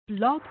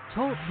Blog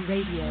Talk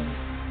Radio.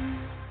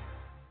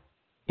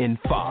 In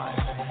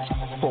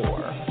 5,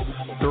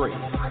 4, 3,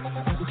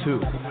 2,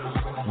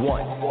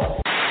 1.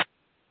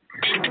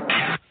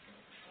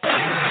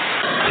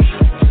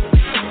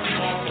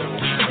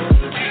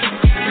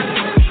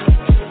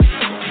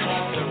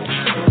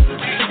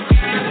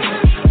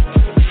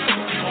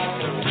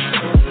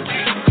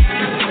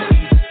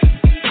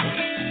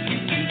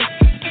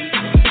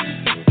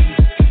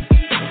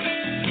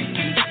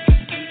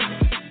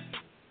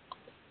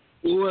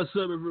 What's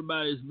up,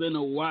 everybody? It's been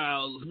a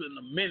while. It's been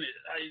a minute.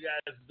 How you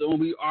guys doing?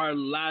 We are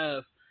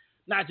live,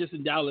 not just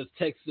in Dallas,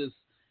 Texas,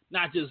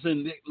 not just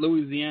in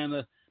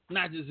Louisiana,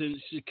 not just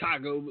in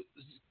Chicago,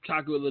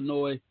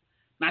 Illinois,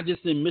 not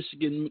just in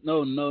Michigan.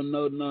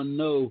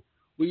 No.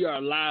 We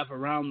are live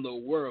around the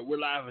world. We're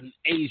live in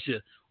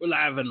Asia. We're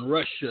live in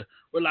Russia.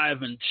 We're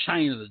live in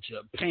China,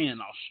 Japan,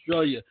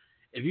 Australia.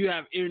 If you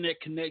have internet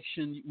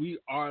connection, we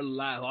are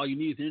live. All you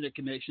need is internet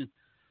connection.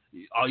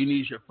 All you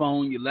need is your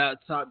phone, your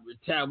laptop, your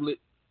tablet.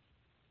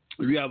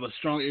 If you have a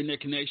strong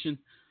internet connection,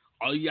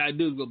 all you gotta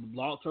do is go to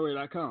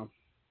blogtalkradio.com.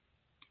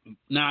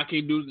 Now I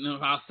can't do it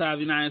outside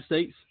the United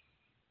States.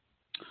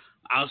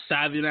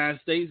 Outside the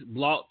United States,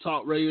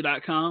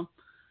 blogtalkradio.com.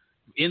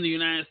 In the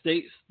United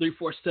States,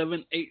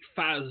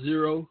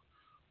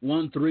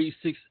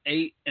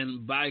 347-850-1368.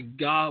 And by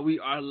God, we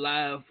are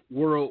live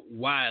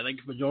worldwide. Thank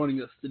you for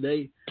joining us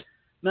today.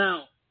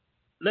 Now,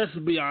 let's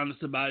be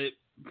honest about it.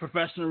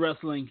 Professional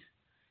wrestling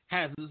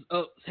has its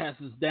ups, has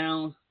its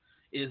downs.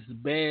 It's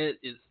bad,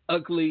 it's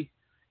ugly.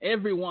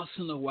 Every once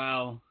in a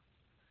while,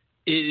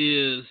 it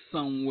is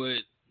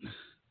somewhat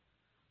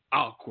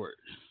awkward.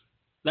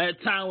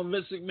 That time when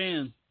Vince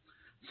McMahon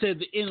said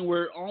the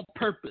N-word on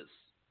purpose.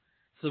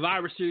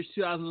 Survivor Series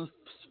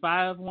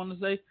 2005, I want to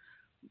say.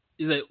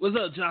 He said, "What's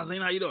up, John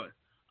Cena? How you doing?"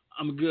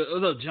 "I'm good."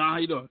 "What's up, John? How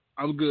you doing?"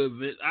 "I'm good,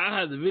 Vince." I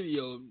had the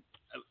video,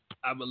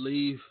 I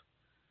believe.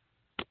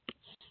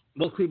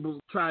 Most people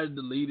try to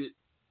delete it.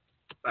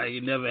 Like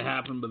it never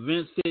happened, but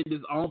Vince said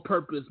this on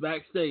purpose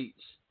backstage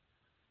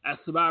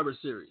at Survivor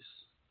Series.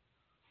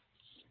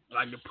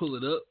 I can pull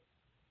it up.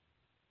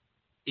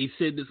 He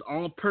said this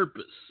on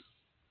purpose.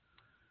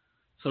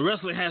 So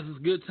wrestling has its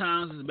good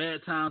times, its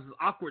bad times, its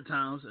awkward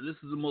times, and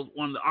this is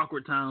one of the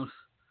awkward times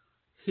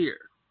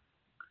here.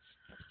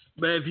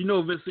 But if you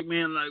know Vince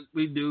McMahon like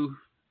we do,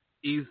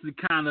 he's the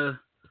kind of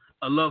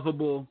a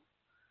lovable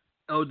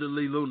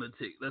elderly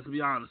lunatic. Let's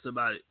be honest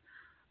about it.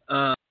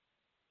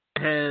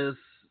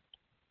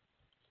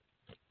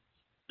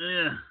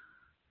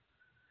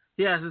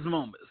 He has his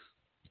moments.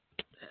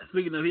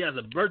 Speaking of, he has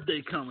a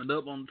birthday coming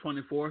up on the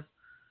 24th.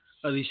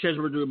 He shares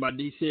a birthday with my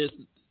He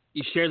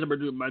shares a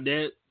birthday with my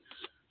dad.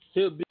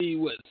 He'll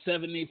be,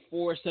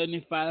 74,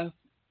 75?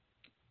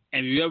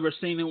 And if you ever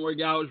seen him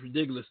work out, it's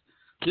ridiculous.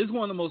 This is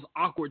one of the most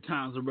awkward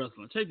times of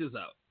wrestling. Check this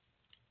out.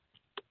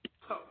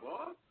 Oh,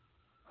 boy.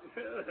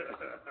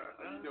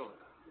 How you doing?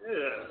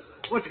 Yeah.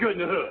 What's good in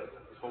the hood?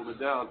 Hold it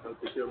down. I'll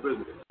take care of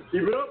business.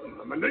 Keep it up,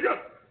 my nigga.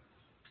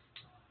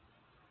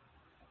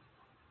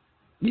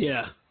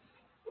 Yeah.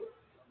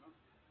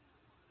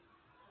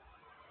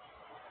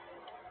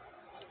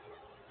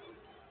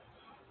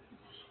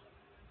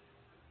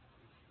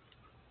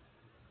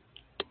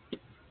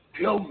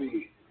 Tell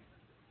me,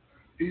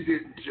 he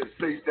didn't just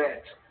say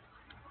that.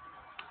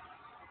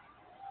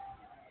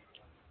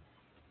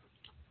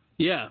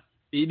 Yeah,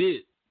 he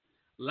did.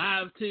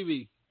 Live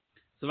TV.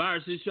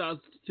 Survivor Series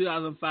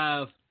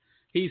 2005,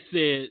 he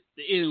said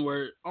the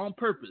N-word on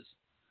purpose.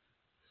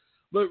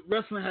 But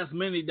wrestling has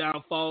many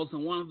downfalls,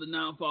 and one of the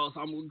downfalls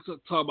I'm going to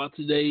talk about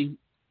today,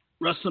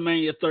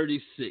 WrestleMania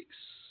 36.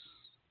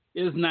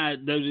 It's not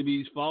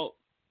WWE's fault.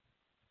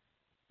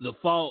 The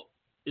fault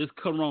is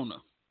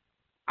Corona.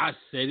 I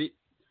said it.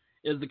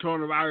 It's the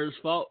coronavirus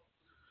fault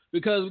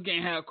because we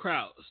can't have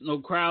crowds. No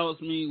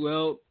crowds mean,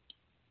 well,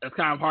 that's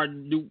kind of hard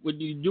to do.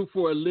 What you do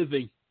for a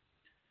living,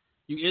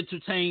 you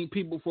entertain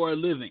people for a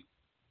living.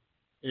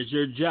 It's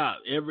your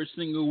job. Every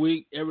single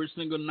week, every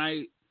single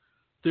night,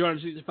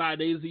 365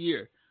 days a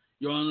year,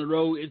 you're on the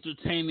road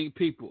entertaining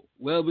people.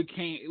 Well, we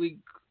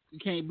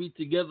can't be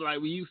together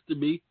like we used to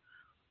be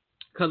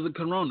because of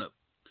Corona.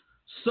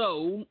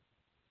 So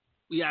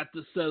we have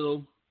to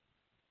settle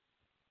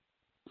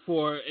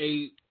for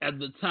at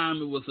the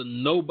time it was a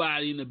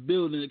nobody in the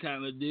building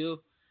kind of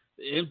deal,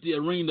 the empty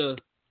arena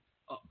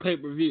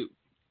pay-per-view.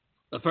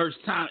 The first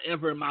time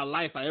ever in my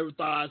life I ever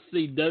thought I'd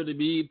see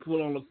WWE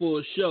put on a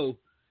full show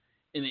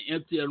in an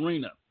empty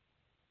arena.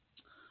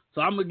 So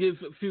I'm gonna give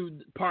a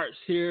few parts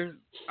here.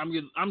 I'm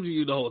gonna give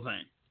you the whole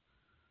thing.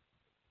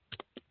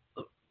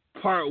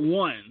 Part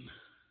 1.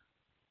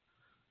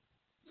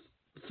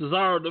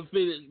 Cesaro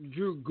defeated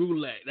Drew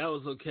Gulak. That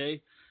was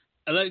okay.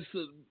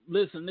 Alexa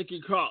Bliss and Nikki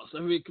Cross.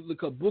 The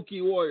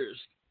Kabuki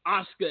Warriors.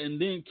 Asuka and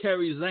then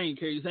Kairi Sane.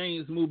 Kairi Sane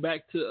has moved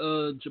back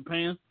to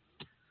Japan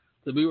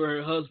to be with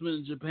her husband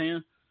in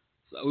Japan.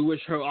 So we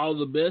wish her all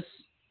the best.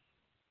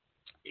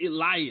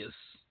 Elias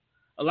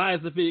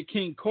defeated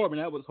King Corbin.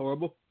 That was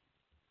horrible.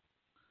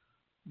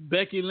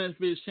 Becky Lynch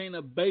defeated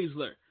Shayna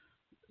Baszler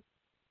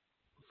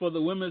for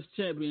the women's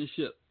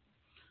championship.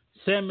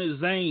 Sami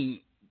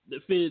Zayn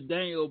defeated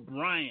Daniel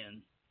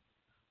Bryan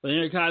for the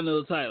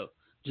Intercontinental title.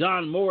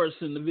 John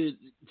Morrison defeated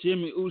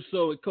Jimmy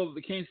Uso and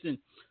Kofi Kingston.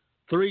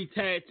 3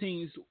 tag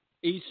teams,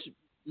 each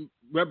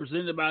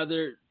represented by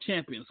their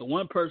champion. So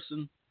one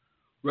person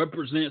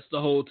represents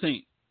the whole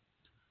team.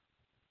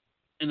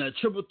 In a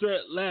triple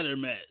threat ladder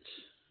match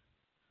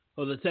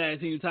for the tag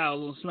team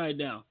titles on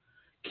SmackDown,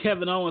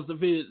 Kevin Owens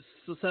defeated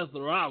Seth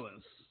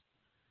Rollins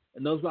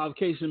in those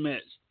qualification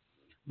match.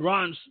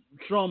 Braun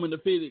Strowman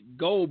defeated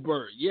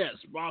Goldberg. Yes,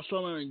 Braun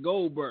Strowman and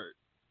Goldberg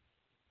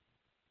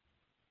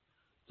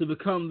to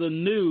become the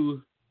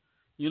new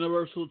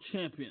Universal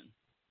Champion.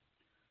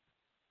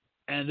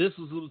 And this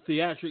was a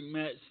theatric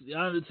match. The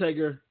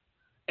Undertaker,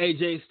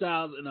 AJ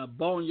Styles in a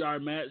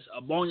boneyard match.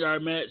 A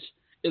boneyard match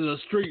is a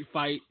street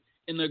fight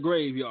in the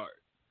graveyard.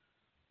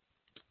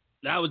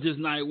 That was just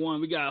night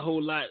one. We got a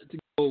whole lot to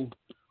go.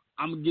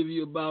 I'm going to give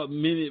you about a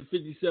minute,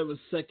 57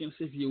 seconds,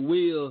 if you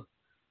will.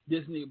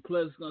 Disney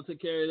Plus is going to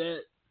take care of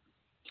that.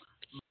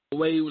 By the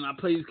way, when I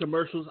play these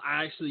commercials,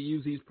 I actually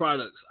use these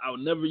products. I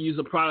would never use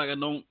a product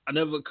I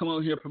never come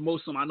out here and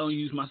promote something I don't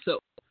use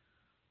myself.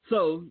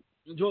 So,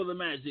 enjoy the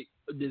magic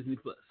of Disney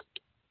Plus.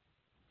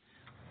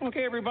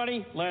 Okay,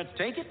 everybody, let's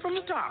take it from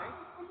the top.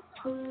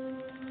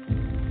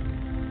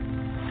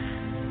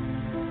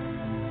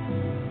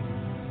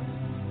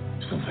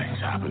 Something's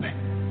happening.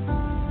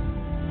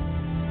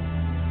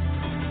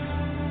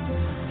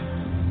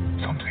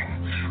 Something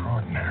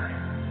extraordinary.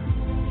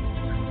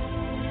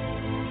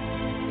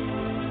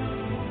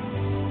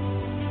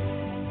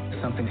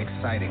 Something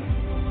exciting.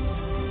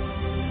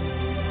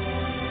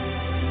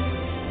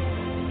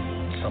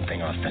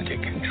 Something authentic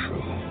and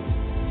true.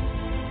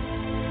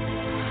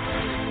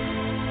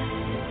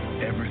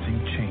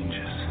 Everything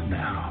changes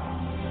now.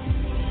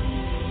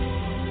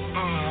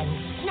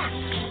 And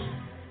next.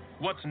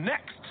 What's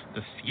next?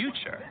 The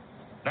future.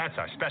 That's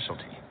our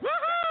specialty.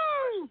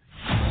 Woohoo!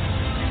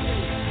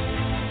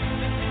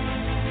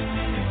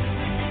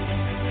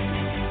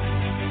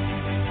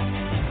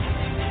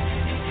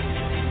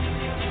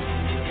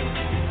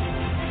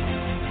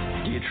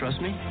 Do you trust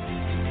me?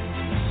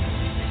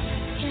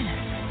 Yes.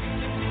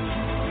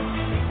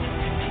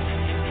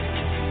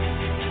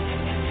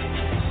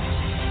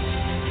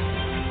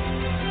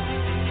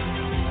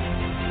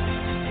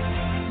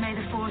 May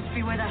the force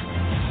be with us.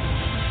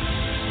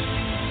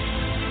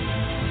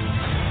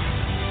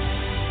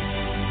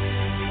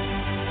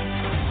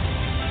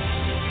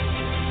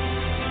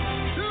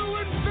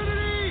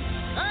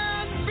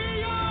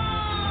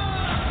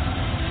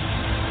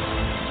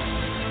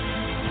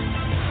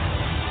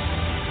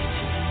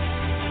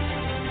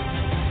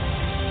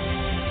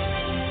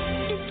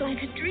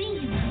 Like a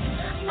dream.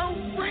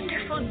 A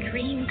wonderful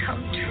dream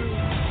come true.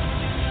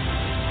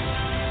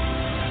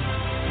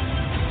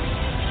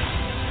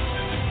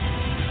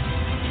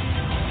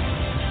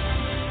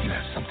 You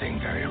have something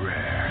very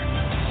rare.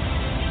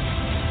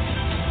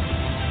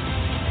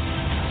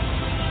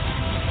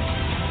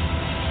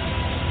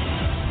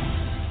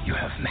 You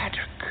have magic.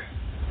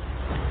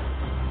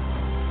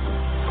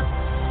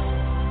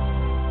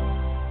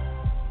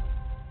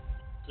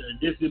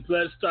 Disney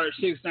Plus starts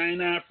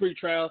 $6.99 free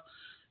trial,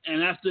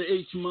 and after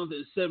each month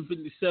it's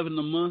 $7.57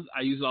 a month.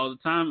 I use it all the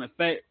time. In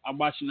fact, I'm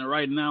watching it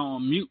right now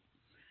on mute.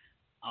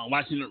 I'm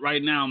watching it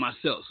right now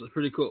myself, so it's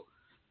pretty cool.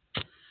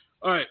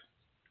 All right,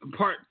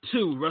 part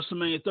 2,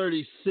 WrestleMania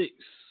 36.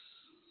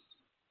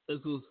 This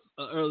was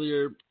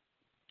earlier.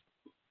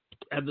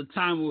 At the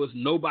time, it was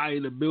nobody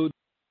in the building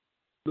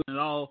at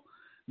all.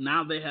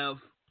 Now they have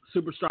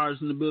superstars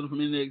in the building from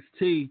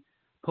NXT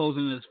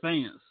posing as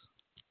fans.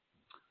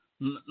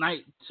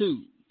 Night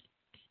 2,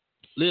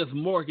 Liv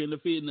Morgan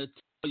defeated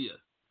Natalya.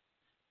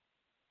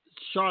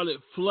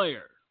 Charlotte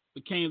Flair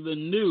became the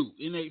new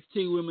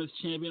NXT Women's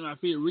Champion. I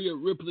defeated Rhea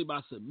Ripley by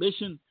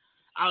submission.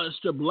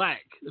 Aleister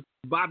Black defeated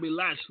Bobby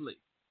Lashley.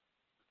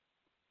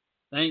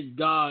 Thank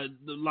God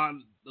the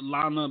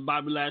Lana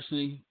Bobby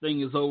Lashley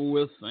thing is over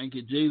with. Thank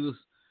you, Jesus.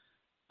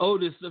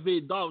 Otis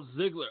defeated Dolph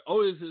Ziggler.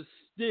 Otis is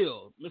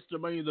still Mr.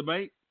 Money in the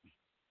Bank.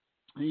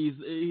 He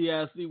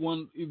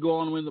go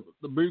on to win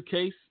the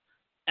briefcase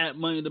at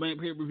Money in the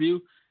Bank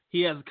pay-per-view.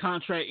 He has a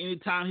contract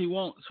anytime he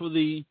wants for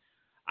the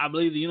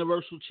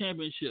Universal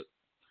Championship.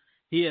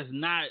 He has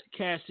not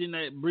cashed in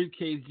that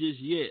briefcase just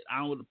yet. I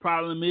don't know what the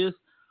problem is,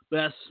 but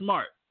that's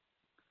smart.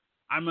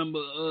 I remember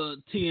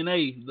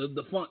TNA, the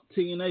defunct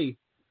TNA,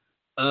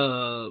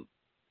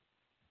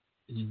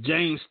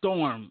 James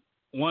Storm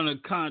won a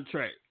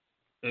contract.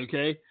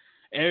 Okay?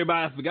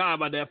 Everybody forgot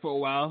about that for a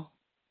while.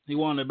 He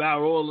won a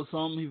Battle Royal or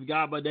something. He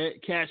forgot about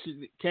that. Cashed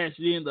it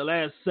in the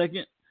last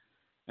second.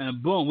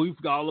 And boom, we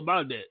forgot all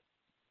about that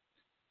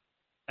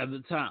at the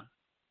time.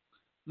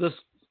 Let's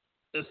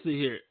see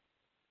here.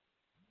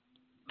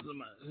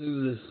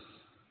 Who's this?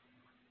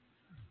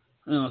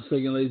 Hang on a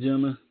second, ladies and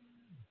gentlemen.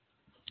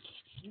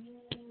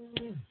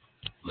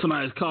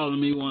 Somebody's calling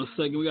me 1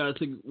 second. We got to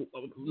take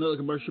another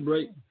commercial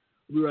break.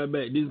 We'll be right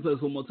back. Disney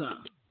Plus one more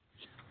time.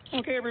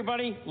 Okay,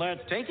 everybody,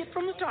 let's take it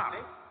from the top.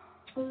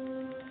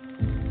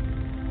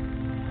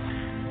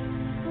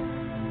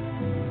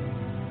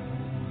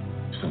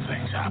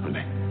 Something's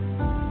happening.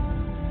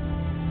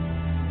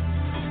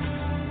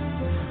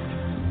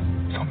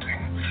 Something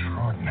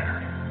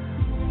extraordinary.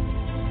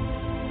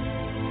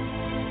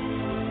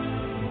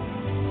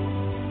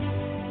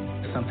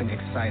 Something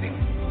exciting.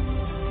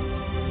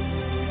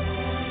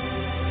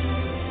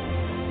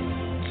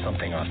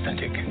 Something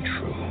authentic and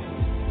true.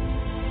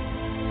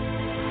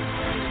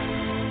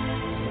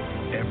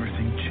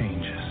 Everything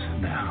changes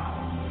now.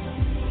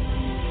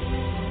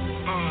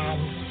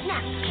 And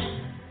next.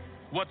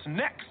 What's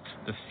next?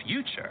 The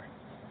future.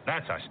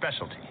 That's our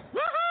specialty.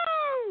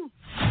 Woohoo!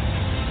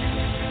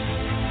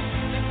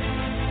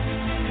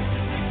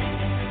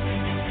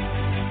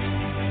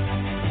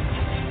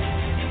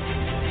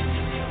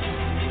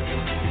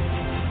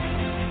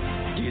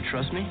 Do you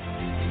trust me?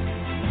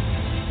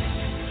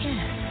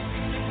 Yes.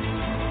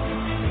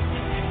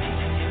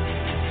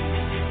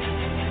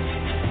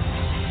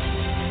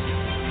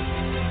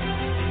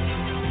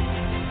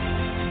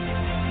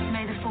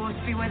 May the force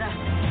be with us.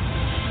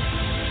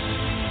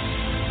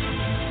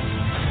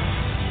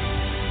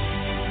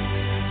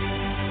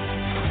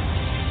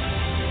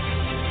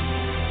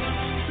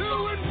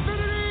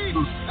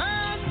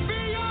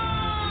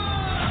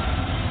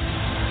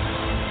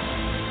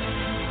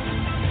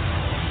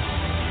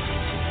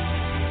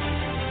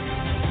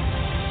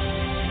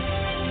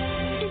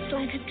 It's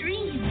like a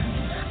dream.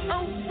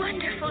 A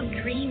wonderful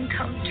dream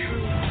come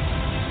true.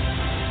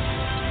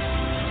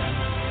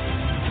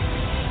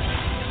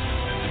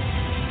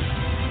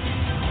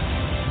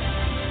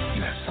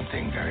 You have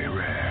something very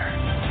rare.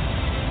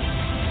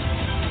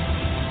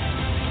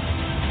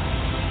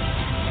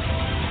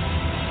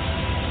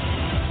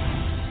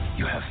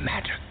 You have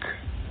magic.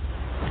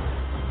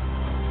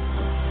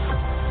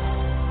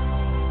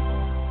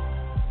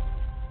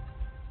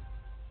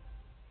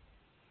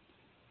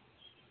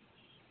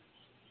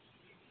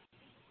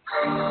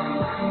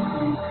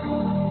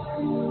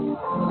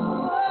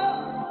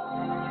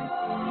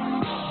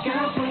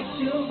 Got what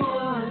you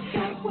want,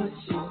 got what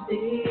you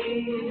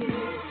need.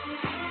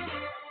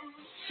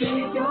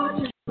 Give your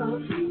dreams a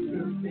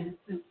future meant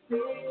to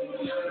see.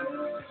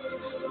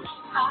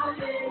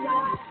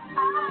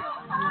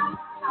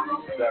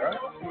 Sarah?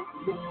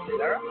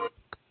 Sarah?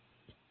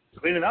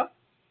 Cleaning up?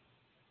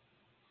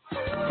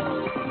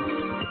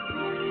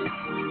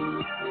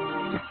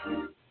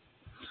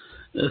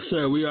 Yes,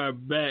 sir. We are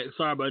back.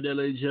 Sorry about that,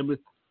 ladies and gentlemen.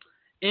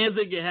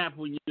 Anything can happen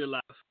when you're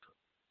live.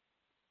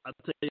 I'll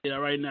tell you that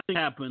right now. It can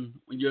happen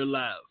when you're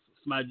live.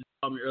 Somebody just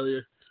called me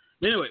earlier.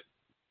 Anyway,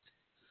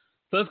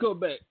 so let's go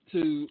back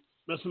to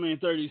WrestleMania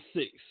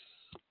 36.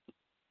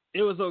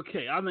 It was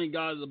okay. I think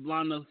God is a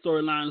blind enough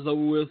storyline is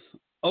over with.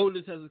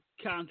 Otis has a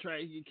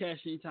contract. He can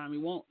cash anytime he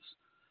wants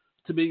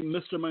to be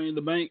Mr. Money in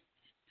the Bank.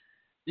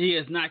 He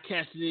has not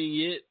cashed it in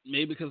yet.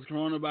 Maybe because of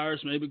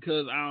coronavirus. Maybe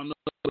because, I don't know.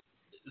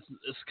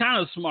 It's kind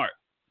of smart.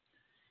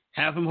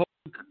 Have him hold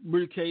the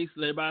briefcase.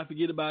 Let everybody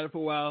forget about it for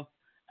a while.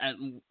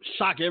 And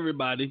shock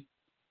everybody.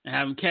 And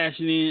have him cash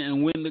it in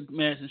and win the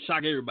match and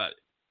shock everybody.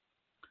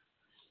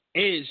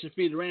 Edge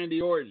defeated Randy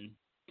Orton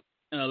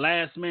in a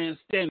last man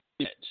standing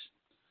match.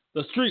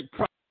 The Street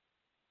Profits,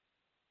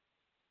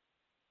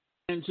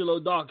 Angelo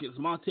Dawkins,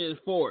 Montez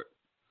Ford,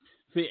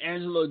 defeat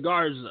Angelo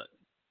Garza,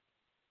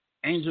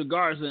 Angel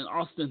Garza, and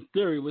Austin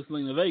Theory with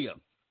Selena Vega.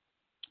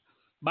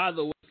 By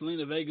the way,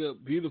 Selena Vega,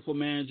 beautiful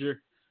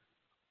manager,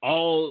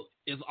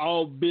 is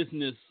all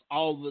business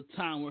all the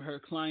time with her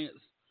clients.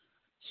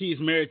 She's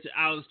married to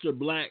Aleister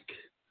Black,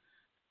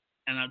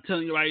 and I'm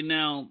telling you right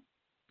now,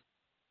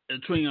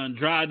 between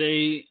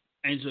Andrade,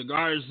 Angel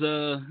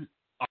Garza,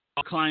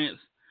 all clients,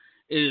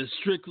 it is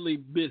strictly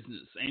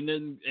business.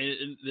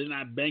 They're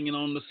not banging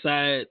on the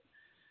side.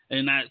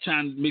 They're not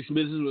trying to mix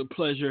business with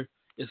pleasure.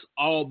 It's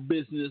all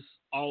business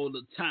all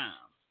the time.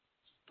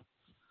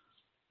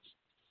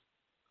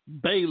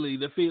 Bayley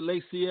defeated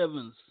Lacey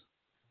Evans,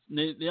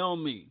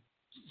 Naomi,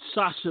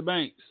 Sasha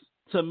Banks,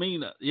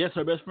 Tamina. Yes,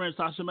 her best friend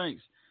Sasha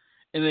Banks,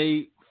 in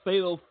a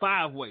fatal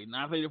 5-way,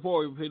 not fatal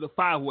 4-way, fatal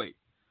 5-way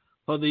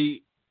for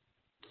the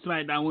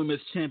SmackDown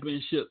Women's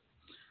Championship.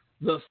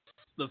 The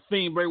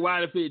Fiend Bray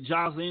Wyatt defeated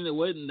John Cena.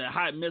 Wasn't the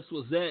hot mess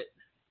was that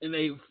in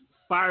a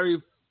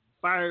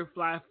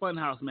Firefly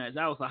Funhouse match?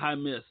 That was a hot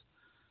mess.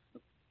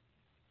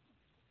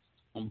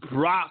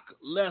 Brock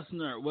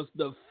Lesnar was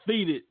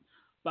defeated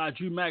by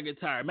Drew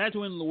McIntyre.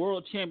 Imagine winning the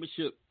World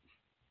Championship.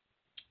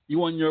 You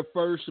won your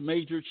first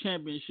major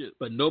championship,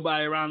 but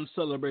nobody around to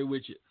celebrate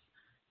with you.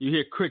 You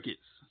hear crickets.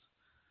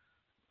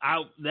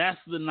 That's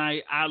the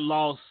night I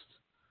lost.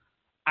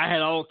 I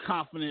had all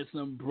confidence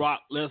in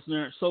Brock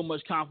Lesnar, so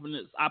much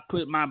confidence, I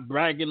put my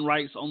bragging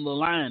rights on the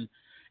line.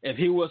 If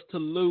he was to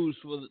lose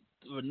for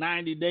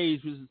 90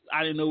 days, which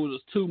I didn't know it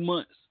was 2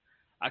 months,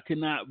 I could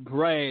not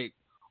brag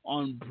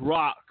on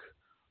Brock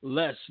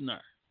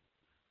Lesnar.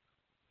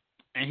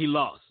 And he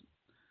lost.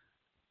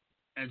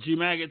 And Drew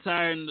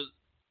McIntyre in the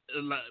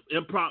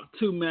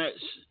impromptu match,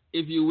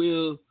 if you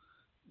will,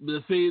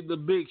 defeated the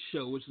Big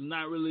Show, which is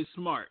not really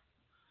smart.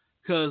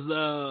 Because,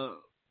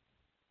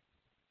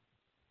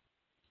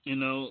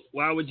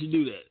 why would you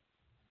do that?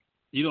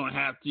 You don't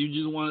have to. You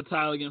just won a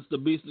title against the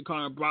Beast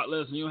Incarnate Brock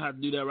Lesnar. You don't have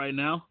to do that right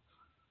now.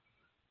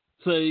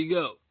 So there you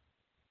go.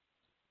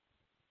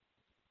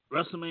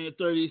 WrestleMania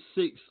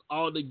 36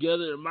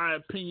 altogether, in my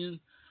opinion,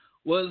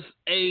 was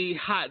a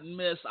hot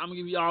mess. I'm going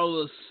to give you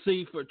all a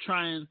C for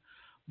trying,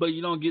 but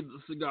you don't get the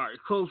cigar.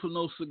 Close with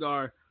no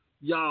cigar.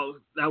 Y'all,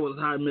 that was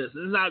a hot mess.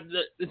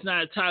 It's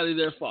not entirely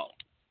their fault.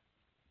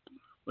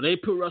 When they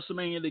put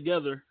WrestleMania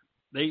together,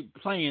 they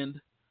planned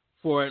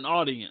for an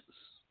audience.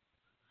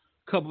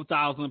 A couple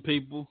thousand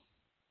people.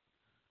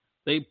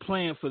 They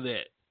planned for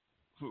that,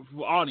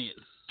 for audience.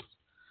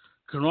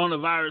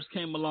 Coronavirus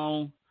came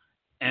along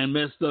and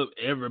messed up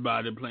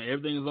everybody playing.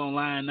 Everything's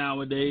online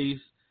nowadays.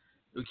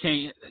 We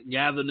can't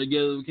gather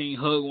together. We can't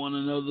hug one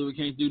another. We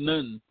can't do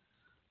nothing.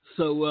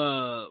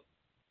 So,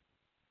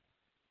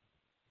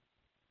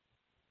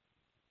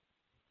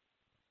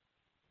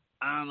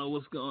 I don't know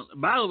what's going on.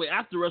 By the way,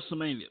 after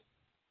WrestleMania,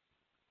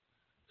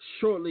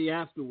 shortly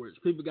afterwards,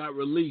 people got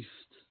released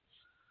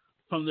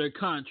from their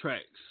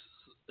contracts.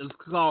 It's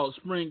called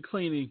spring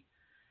cleaning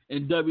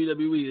in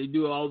WWE. They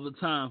do it all the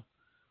time.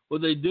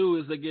 What they do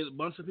is they get a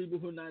bunch of people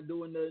who are not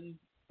doing nothing,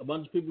 a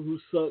bunch of people who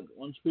suck, a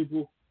bunch of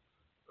people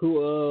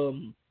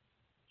who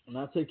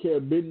not take care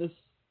of business,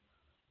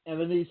 and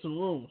they need some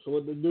room. So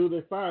what they do,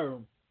 they fire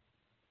them.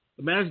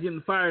 The man's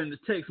getting fired in a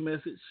text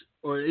message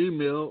or an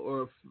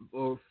email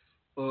or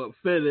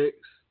FedEx,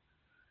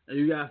 and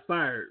you got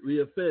fired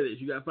via FedEx.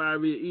 You got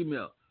fired via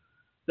email.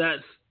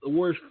 That's the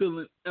worst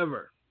feeling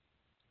ever.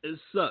 It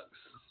sucks,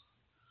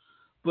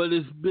 but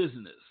it's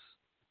business.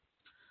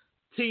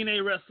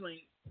 TNA Wrestling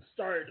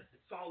started to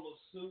follow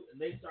suit,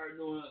 and they started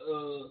doing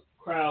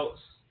crowds.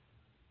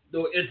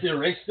 They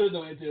still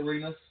doing empty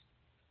arenas,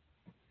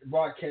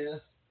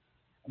 broadcast.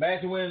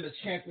 Imagine winning the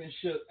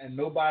championship and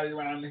nobody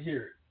around to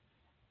hear it.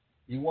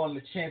 You won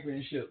the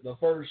championship, the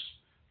first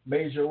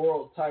major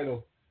world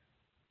title,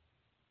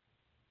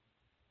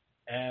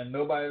 and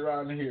nobody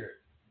around to hear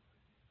it.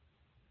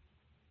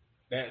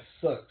 That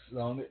sucks,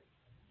 don't it?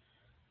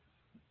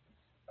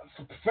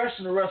 For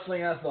professional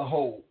wrestling as a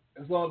whole,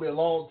 it's going to be a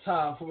long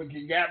time before we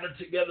can gather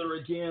together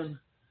again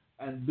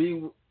and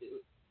be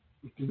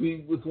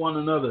with one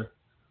another.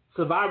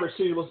 Survivor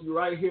Series was supposed to be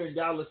right here in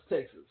Dallas,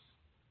 Texas.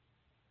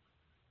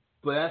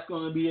 But that's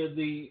going to be at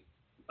the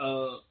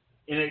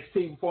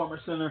NXT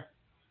Performance Center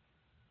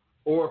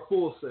or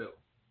Full Sail.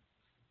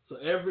 So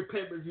every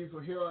pay-per-view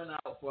from here on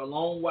out for a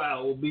long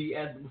while will be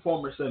at the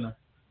Performance Center.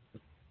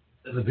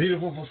 It's a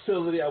beautiful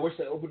facility. I wish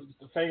they opened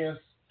it to fans.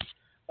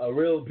 A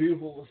real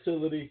beautiful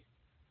facility.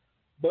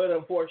 But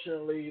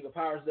unfortunately, the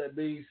powers that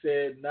be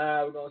said,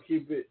 nah, we're going to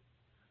keep it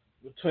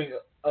between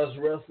us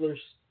wrestlers.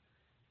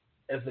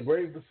 It's a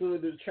great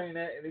facility to train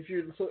at. And if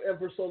you're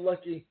ever so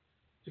lucky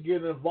to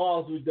get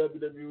involved with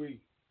WWE,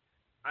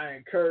 I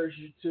encourage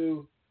you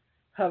to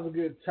have a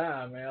good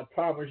time, man. I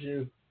promise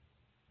you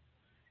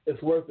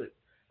it's worth it.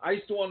 I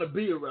used to want to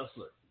be a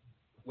wrestler.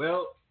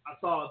 Well, I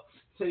saw a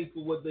tape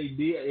of what they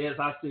did. Yes,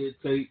 I said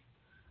tape.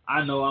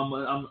 I know I'm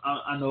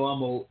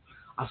old.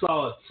 I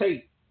saw a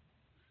tape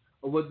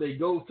of what they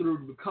go through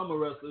to become a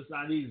wrestler. It's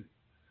not easy.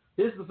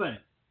 Here's the thing.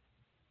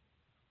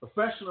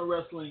 Professional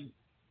wrestling,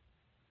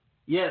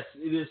 yes,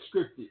 it is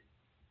scripted.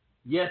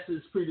 Yes,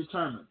 it's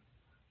predetermined.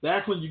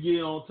 That's when you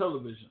get on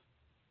television.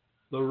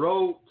 The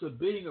road to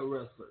being a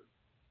wrestler,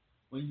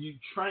 when you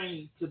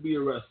train to be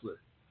a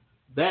wrestler,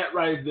 that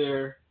right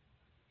there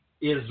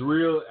is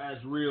real as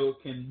real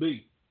can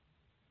be.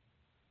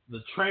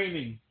 The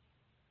training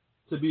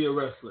to be a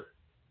wrestler,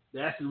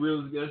 that's the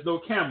real. There's no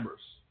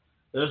cameras.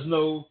 There's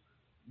no.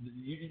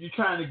 You're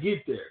trying to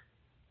get there.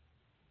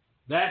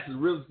 That's as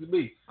real as can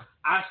be.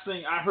 I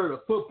heard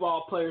of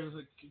football players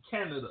in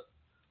Canada.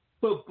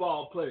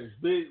 Football players,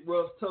 big,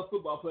 rough, tough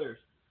football players,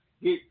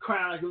 get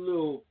crying like a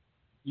little,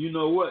 you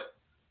know what?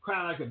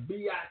 Crying like a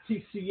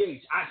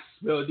B-I-T-C-H. I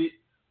spelled it.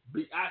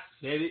 I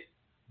said it.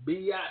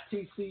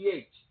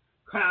 B-I-T-C-H.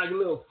 Crying like a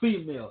little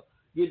female,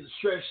 getting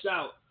stretched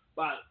out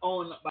by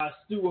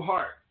Stu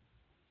Hart.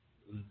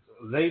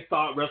 They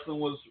thought wrestling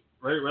was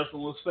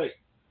fake.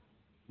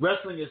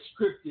 Wrestling is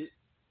scripted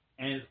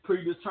and it's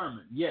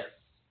predetermined. Yes.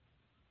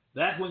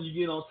 That's when you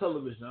get on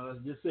television. As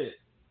I just said.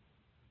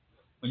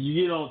 When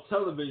you get on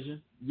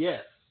television,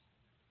 yes.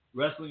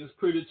 Wrestling is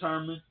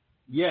predetermined.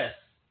 Yes.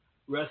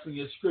 Wrestling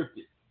is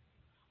scripted.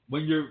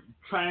 When you're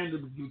trying to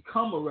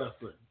become a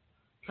wrestler,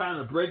 trying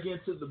to break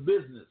into the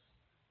business,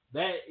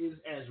 that is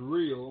as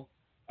real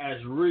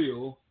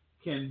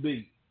can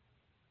be.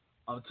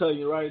 I'm telling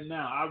you right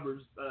now,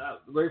 I'm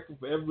grateful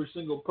for every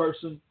single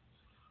person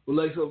who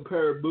lays up a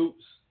pair of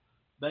boots.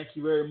 Thank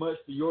you very much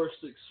for your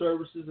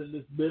services in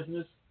this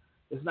business.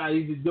 It's not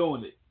easy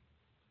doing it.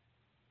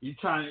 You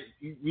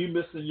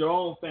missing your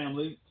own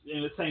family to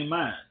entertain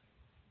mine.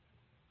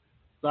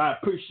 So I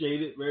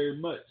appreciate it very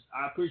much.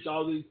 I appreciate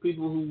all these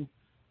people who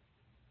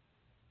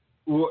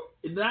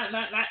not.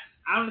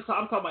 I'm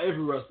talking about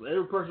every wrestler.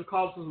 Every person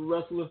calls us a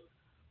wrestler,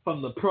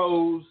 from the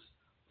pros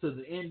to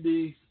the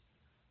indies.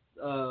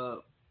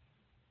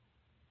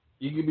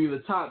 You can be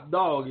the top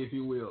dog, if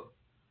you will,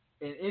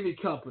 in any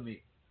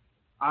company.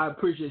 I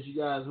appreciate you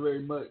guys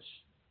very much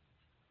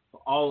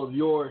for all of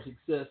your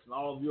success and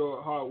all of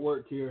your hard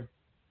work here.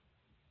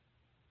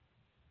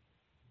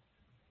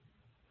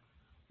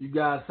 You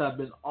guys have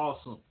been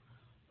awesome.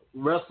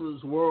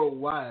 Wrestlers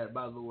worldwide,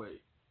 by the way.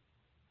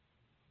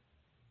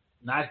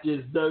 Not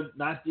just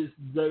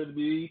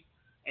WWE,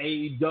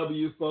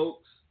 AEW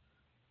folks,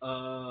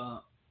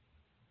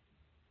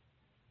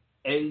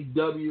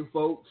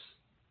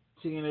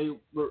 TNA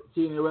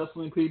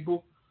wrestling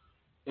people,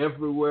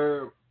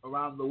 everywhere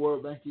around the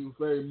world. Thank you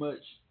very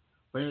much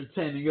for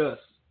entertaining us,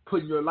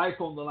 putting your life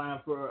on the line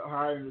for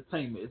our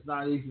entertainment. It's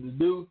not easy to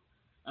do,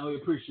 and we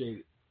appreciate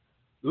it.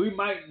 We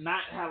might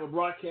not have a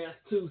broadcast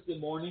Tuesday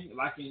morning. If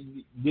I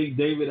can dig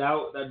David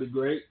out, that'd be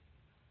great.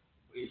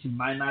 He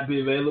might not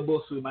be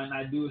available, so we might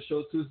not do a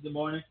show Tuesday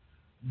morning.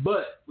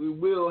 But we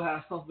will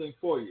have something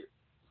for you,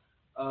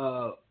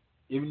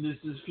 even if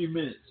it's a few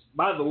minutes.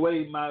 By the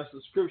way, my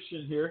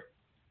subscription here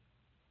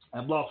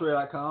at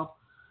blogspot.com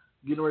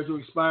getting ready to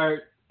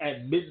expire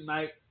at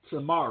midnight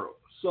tomorrow.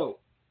 So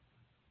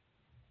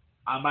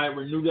I might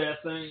renew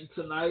that thing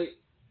tonight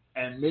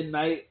at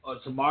midnight or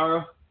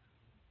tomorrow.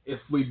 If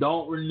we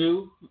don't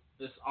renew,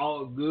 it's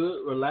all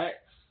good. Relax.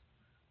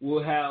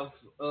 We'll have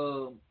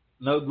no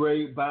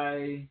upgrade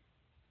by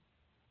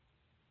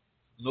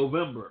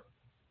November.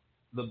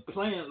 The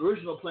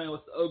original plan was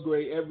to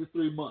upgrade every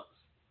 3 months.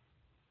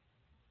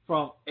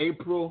 From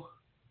April,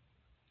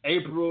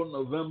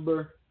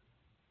 November,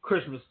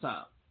 Christmas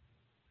time.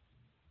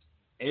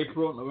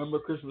 April, November,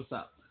 Christmas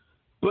time.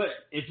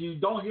 But if you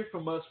don't hear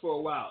from us for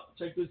a while,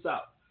 check this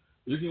out.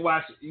 You can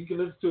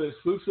listen to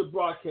exclusive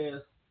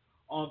broadcasts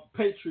on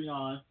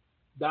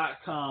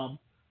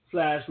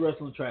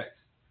patreon.com/WrestlingTracks.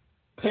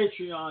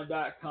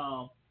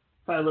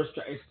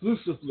 Patreon.com/WrestlingTracks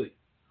exclusively.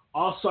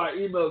 Also our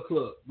email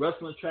club,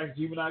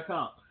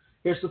 WrestlingTracks@gmail.com.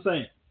 Here's the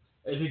thing.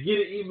 If you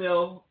get an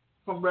email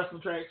from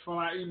Wrestling Tracks from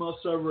our email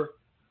server,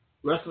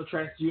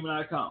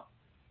 WrestlingTracks@gmail.com.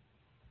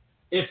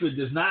 If it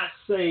does not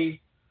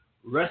say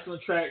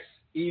Wrestling Tracks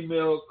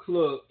email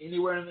club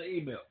anywhere in the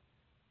email,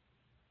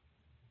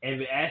 and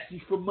if it asks you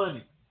for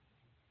money,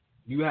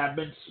 you have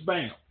been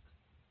spammed.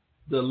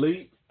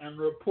 Delete and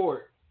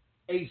report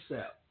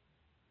ASAP.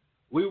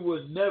 We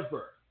would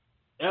never,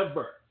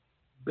 ever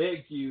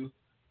beg you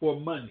for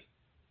money.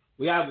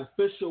 We have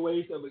official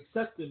ways of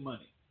accepting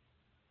money.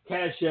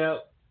 Cash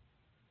App,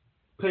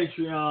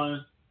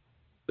 Patreon,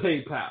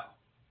 PayPal.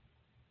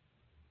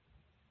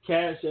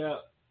 Cash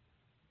App,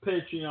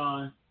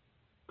 Patreon,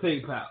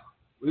 PayPal.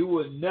 We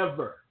would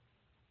never,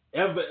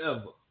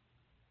 ever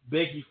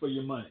beg you for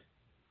your money.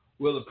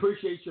 We'll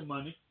appreciate your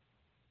money.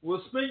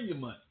 We'll spend your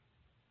money.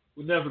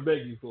 We'll never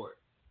beg you for it.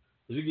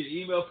 If you get an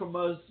email from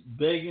us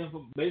begging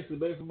for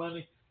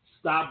money,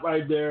 stop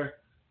right there.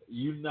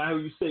 You know who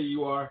you say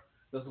you are.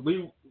 I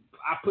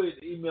put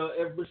an email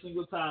every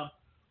single time,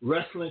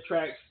 Wrestling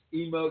Tracks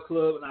email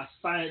club, and I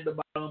sign at the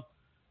bottom.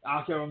 I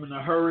don't care if I'm in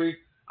a hurry.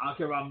 I don't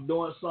care if I'm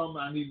doing something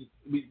I need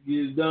to get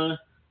it done.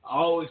 I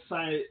always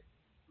sign it.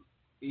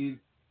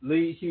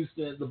 Lee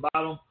Houston at the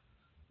bottom,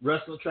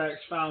 Wrestling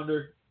Tracks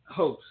founder,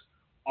 host,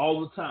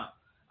 all the time.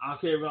 I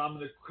don't care if I'm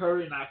in a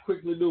hurry, and I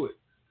quickly do it.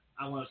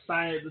 I'm going to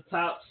sign at the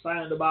top,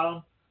 sign at the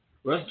bottom,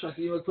 Wrestling Tracks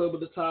email club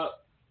at the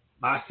top,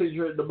 my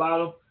signature at the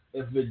bottom.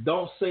 If it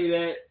don't say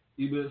that,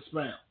 you've been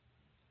spammed.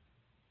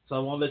 So I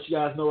want to let you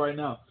guys know right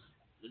now.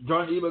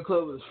 Join the email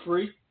club is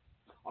free.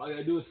 All you got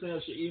to do is send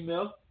us your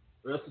email,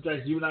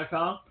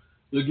 WrestlingTracks@gmail.com.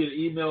 You'll get an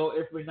email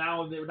every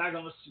now and then. We're not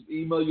going to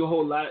email you a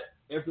whole lot.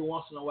 Every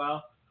once in a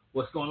while,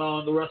 what's going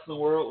on in the wrestling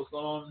world, what's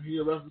going on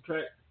here at Wrestling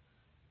Track.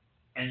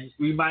 And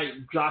we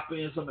might drop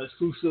in some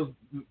exclusive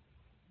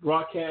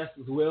broadcasts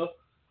as well.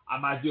 I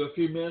might do a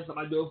few minutes. I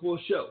might do a full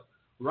show.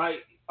 Right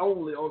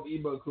only on the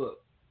email club.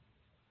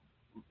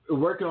 We're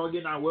working on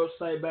getting our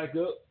website back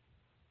up.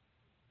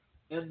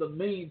 In the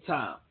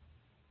meantime,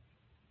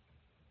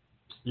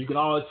 you can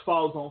always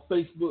follow us on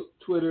Facebook,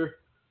 Twitter,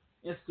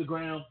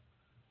 Instagram,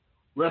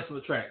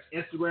 Wrestling Tracks.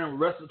 Instagram,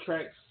 Wrestling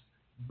Tracks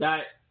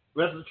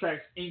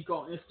Inc.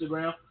 on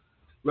Instagram,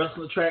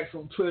 Wrestling Tracks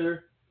on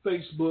Twitter,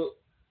 Facebook,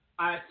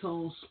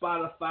 iTunes,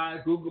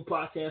 Spotify, Google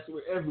Podcasts.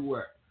 We're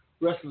everywhere.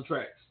 Wrestling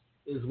Tracks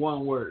is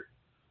one word.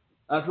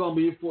 That's going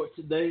to be it for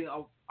today.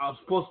 I was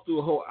supposed to do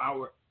a whole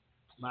hour.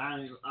 I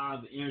don't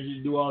have the energy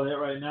to do all that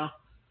right now.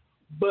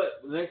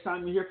 But the next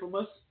time you hear from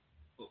us,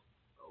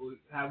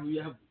 hope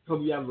you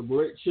have a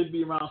great, should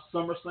be around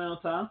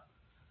SummerSlam time.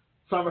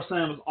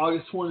 SummerSlam is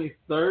August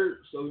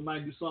 23rd, so we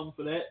might do something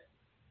for that.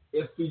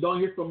 If you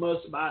don't hear from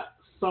us by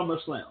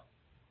SummerSlam,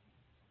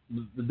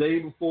 the day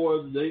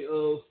before, the day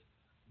of,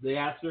 the day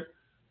after,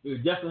 you'll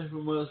definitely hear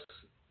from us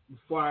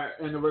for our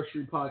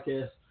anniversary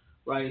podcast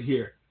right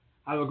here.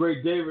 Have a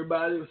great day,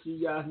 everybody. We'll see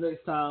you guys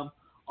next time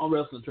on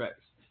Wrestling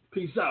Tracks.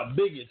 Peace out.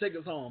 Biggie, take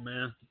us home,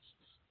 man.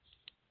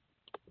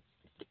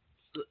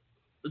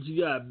 What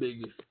you got,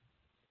 Biggie?